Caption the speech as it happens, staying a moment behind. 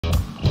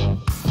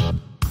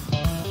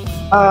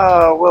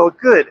Well,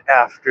 good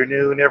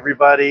afternoon,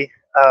 everybody.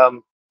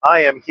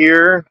 I am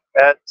here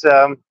at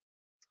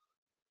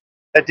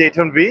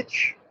Daytona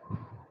Beach.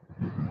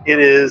 It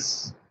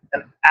is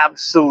an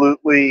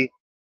absolutely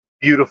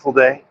beautiful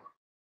day,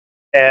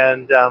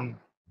 and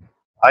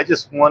I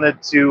just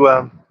wanted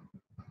to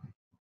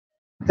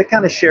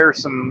kind of share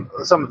some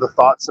of the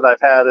thoughts that I've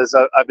had as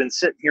I've been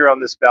sitting here on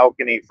this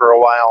balcony for a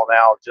while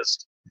now,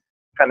 just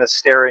kind of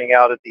staring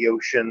out at the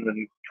ocean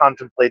and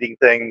contemplating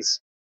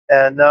things,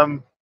 and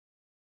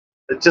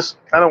I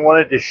just kind of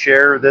wanted to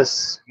share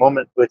this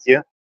moment with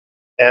you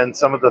and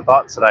some of the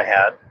thoughts that I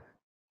had.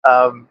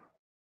 Um,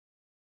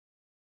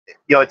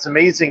 it's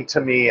amazing to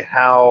me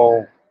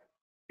how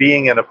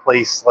being in a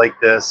place like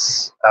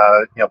this,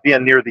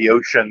 being near the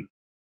ocean,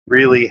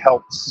 really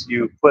helps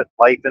you put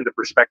life into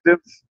perspective,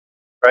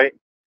 right?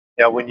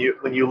 When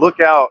you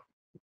look out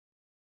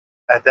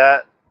at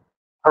that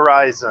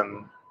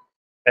horizon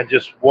and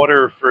just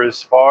water for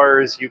as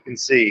far as you can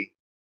see,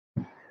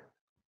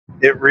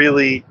 it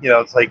really,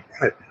 it's like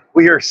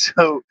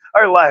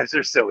our lives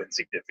are so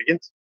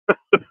insignificant,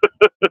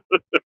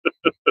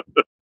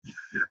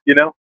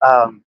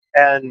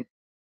 and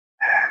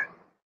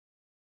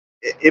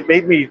it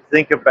made me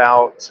think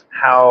about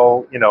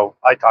how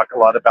I talk a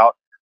lot about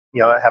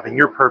having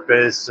your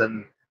purpose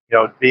and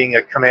being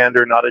a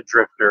commander, not a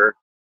drifter,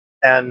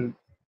 and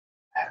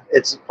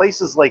it's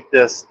places like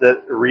this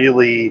that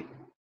really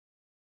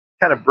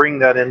kind of bring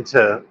that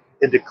into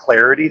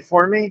clarity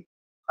for me.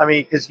 I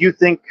mean, because you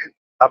think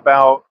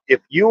about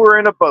if you were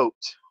in a boat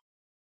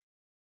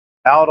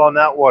out on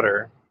that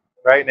water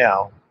right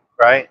now,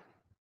 right?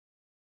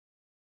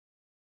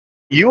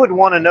 You would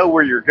want to know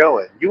where you're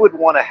going. You would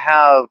want to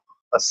have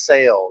a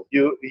sail.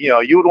 You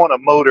would want a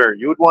motor.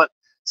 You would want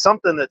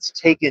something that's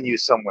taking you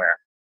somewhere.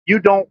 You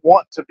don't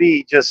want to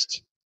be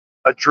just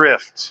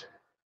adrift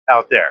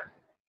out there,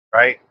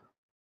 right?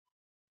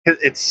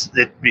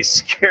 It'd be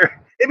scary.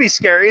 It'd be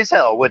scary as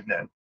hell, wouldn't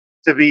it?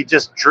 To be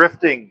just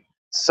drifting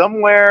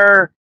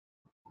somewhere,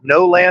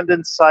 no land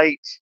in sight,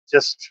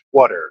 just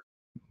water.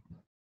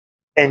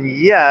 And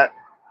yet,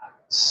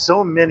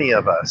 so many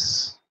of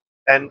us,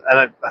 and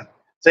I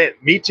say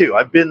it, me too.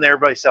 I've been there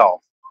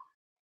myself.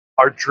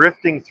 Are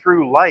drifting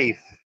through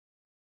life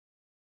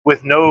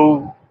with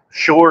no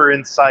shore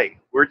in sight.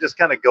 We're just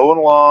kind of going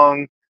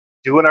along,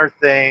 doing our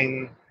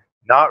thing,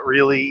 not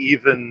really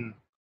even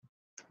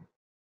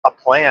a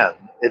plan.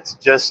 It's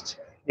just,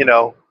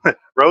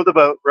 row the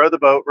boat, row the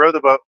boat, row the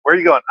boat. Where are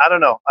you going? I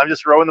don't know. I'm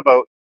just rowing the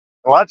boat.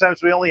 A lot of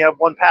times we only have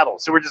one paddle,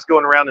 so we're just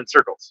going around in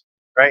circles,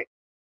 right?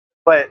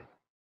 But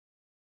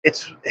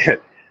it's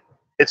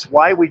it's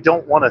why we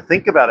don't want to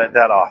think about it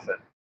that often.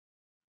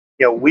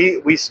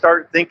 We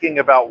start thinking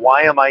about,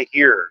 why am I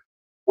here?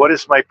 What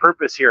is my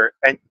purpose here?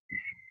 And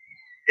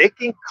it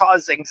can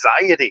cause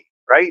anxiety,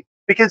 right?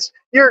 Because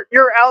you're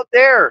out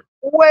there,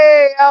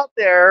 way out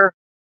there,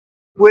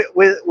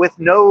 with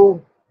no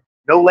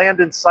land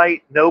in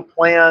sight, no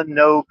plan,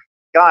 no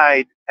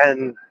guide,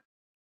 and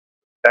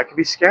that can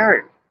be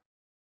scary.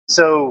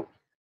 So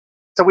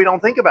we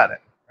don't think about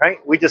it, right?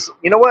 We just,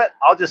 what?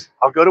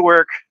 I'll go to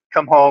work,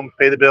 come home,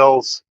 pay the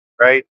bills,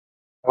 right?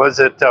 Was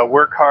it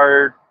work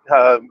hard,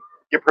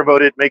 get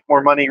promoted, make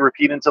more money,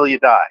 repeat until you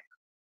die,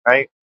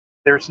 right?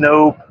 There's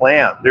no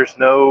plan. There's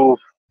no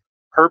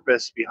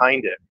purpose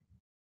behind it,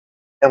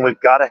 and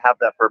we've got to have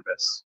that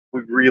purpose.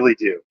 We really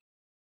do.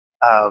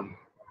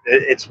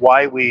 It's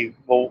why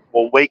we'll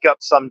wake up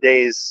some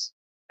days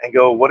and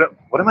go, what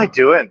am I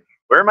doing?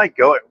 Where am I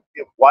going?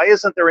 Why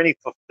isn't there any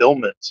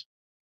fulfillment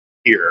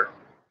here?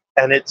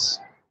 And it's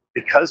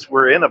because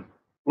we're in a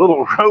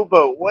little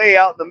rowboat way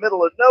out in the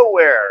middle of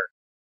nowhere.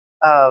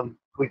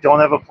 We don't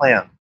have a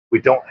plan.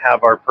 We don't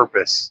have our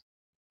purpose,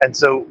 and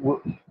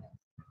so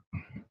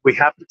we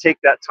have to take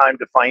that time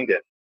to find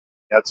it.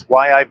 That's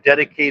why I've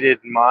dedicated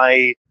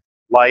my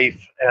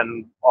life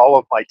and all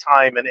of my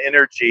time and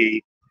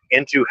energy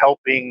into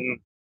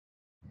helping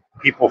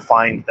people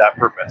find that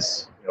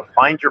purpose.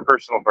 Find your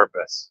personal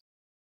purpose.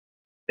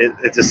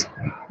 It just,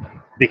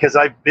 because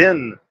I've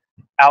been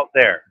out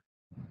there.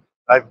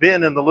 I've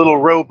been in the little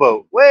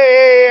rowboat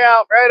way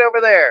out right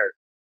over there,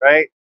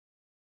 right?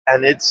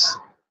 And it's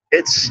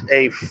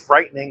a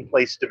frightening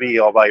place to be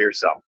all by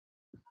yourself.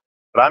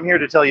 But I'm here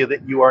to tell you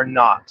that you are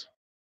not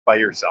by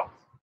yourself.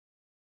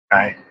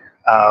 Right?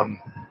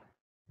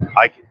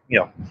 I,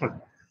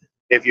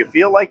 if you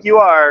feel like you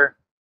are,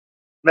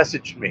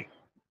 message me,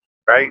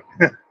 right?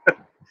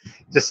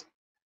 Just,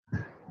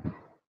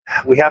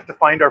 we have to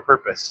find our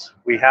purpose.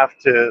 We have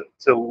to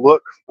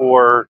look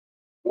for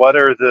what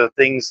are the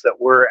things that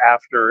we're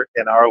after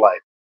in our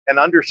life, and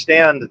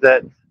understand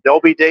that there'll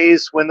be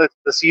days when the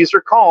seas are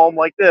calm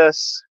like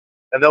this,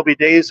 and there'll be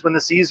days when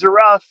the seas are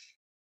rough,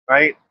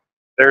 right?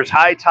 There's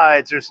high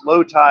tides, there's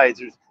low tides,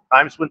 there's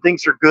times when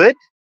things are good,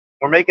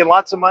 we're making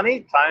lots of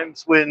money,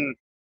 times when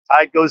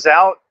tide goes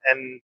out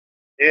and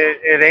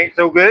it ain't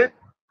so good.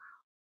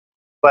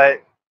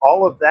 But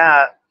all of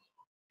that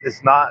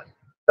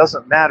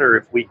doesn't matter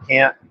if we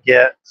can't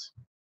get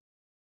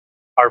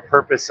our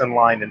purpose in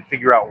line and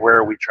figure out where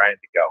are we trying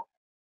to go.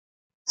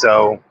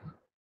 So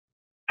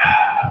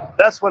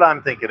that's what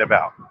I'm thinking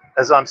about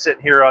as I'm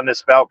sitting here on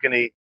this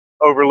balcony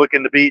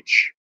overlooking the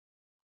beach,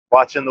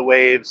 watching the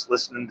waves,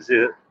 listening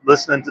to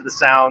the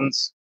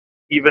sounds,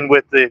 even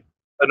with the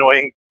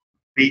annoying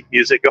beat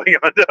music going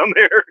on down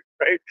there,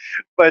 right?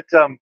 But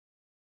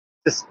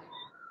just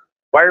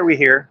why are we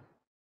here?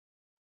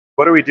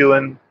 What are we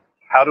doing?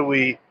 How do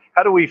we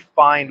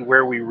find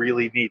where we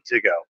really need to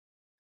go?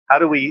 How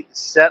do we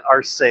set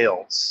our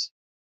sails,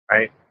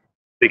 right?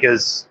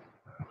 Because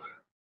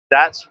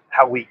that's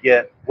how we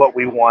get what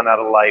we want out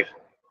of life.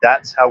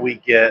 That's how we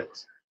get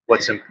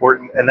what's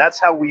important, and that's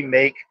how we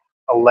make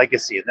a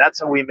legacy, and that's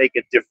how we make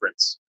a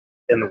difference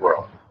in the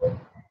world.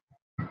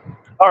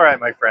 All right,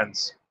 my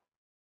friends,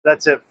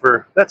 that's it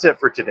for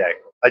today.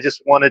 I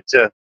just wanted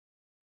to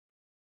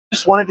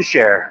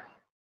share.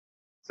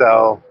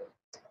 So,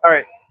 all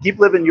right, keep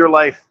living your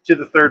life to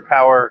the third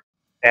power,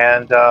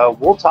 and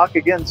we'll talk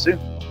again soon.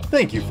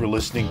 Thank you for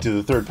listening to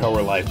the Third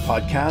Power Life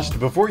podcast.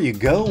 Before you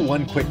go,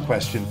 one quick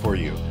question for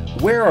you.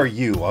 Where are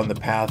you on the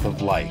path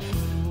of life?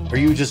 Are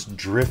you just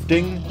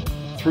drifting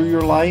through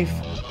your life?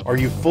 Are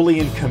you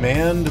fully in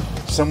command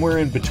somewhere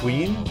in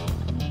between?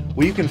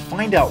 Well, you can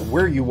find out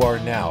where you are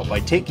now by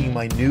taking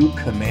my new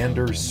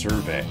Commander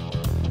Survey.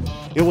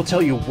 It will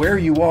tell you where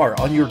you are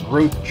on your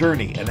growth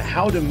journey and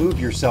how to move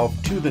yourself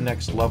to the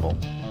next level.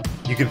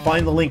 You can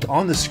find the link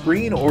on the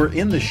screen or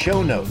in the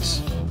show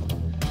notes.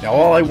 Now,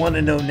 all I want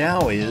to know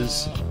now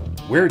is,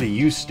 where do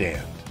you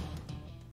stand?